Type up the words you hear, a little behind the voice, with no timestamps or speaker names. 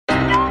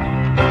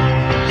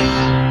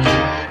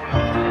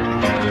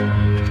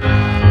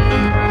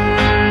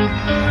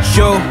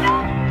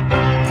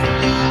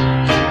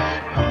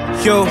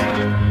Yo.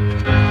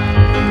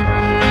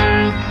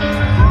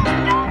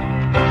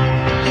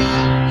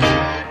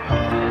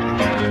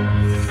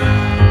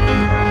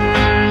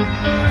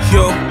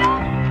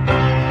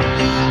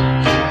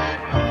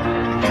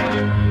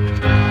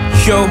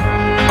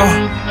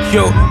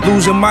 Yo,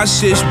 losing my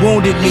sis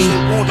wounded me.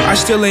 I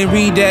still ain't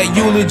read that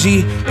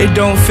eulogy. It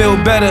don't feel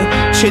better.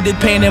 Shit, the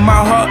pain in my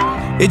heart,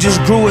 it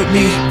just grew with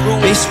me.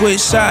 They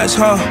switched sides,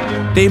 huh?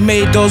 They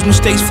made those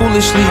mistakes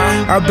foolishly.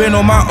 I've been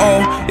on my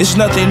own, it's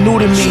nothing new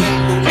to me.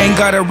 Ain't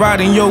gotta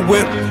ride in your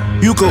whip.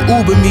 You could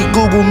Uber me,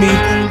 Google me.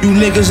 You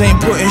niggas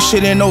ain't putting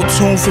shit in no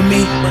tune for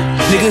me.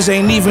 Niggas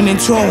ain't even in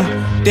tune.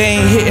 They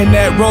ain't hitting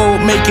that road,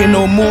 making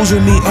no moves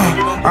with me.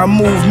 I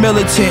move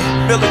militant,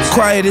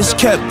 quiet as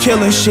kept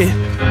killing shit.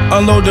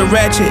 Unload the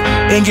ratchet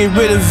and get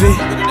rid of it.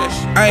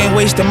 I ain't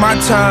wasting my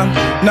time,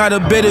 not a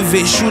bit of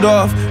it. Shoot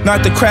off,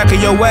 not the crack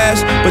of your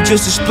ass, but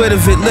just a split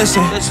of it.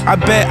 Listen, I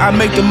bet I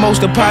make the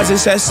most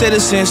deposits as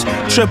citizens.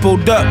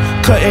 Tripled up,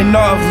 cutting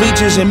off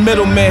leeches and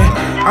middlemen.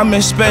 I'm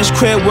in Spesh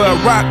crib where a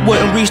rock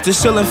wouldn't reach the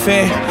ceiling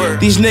fan.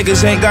 These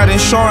niggas ain't got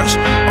insurance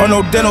or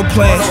no dental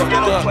plans.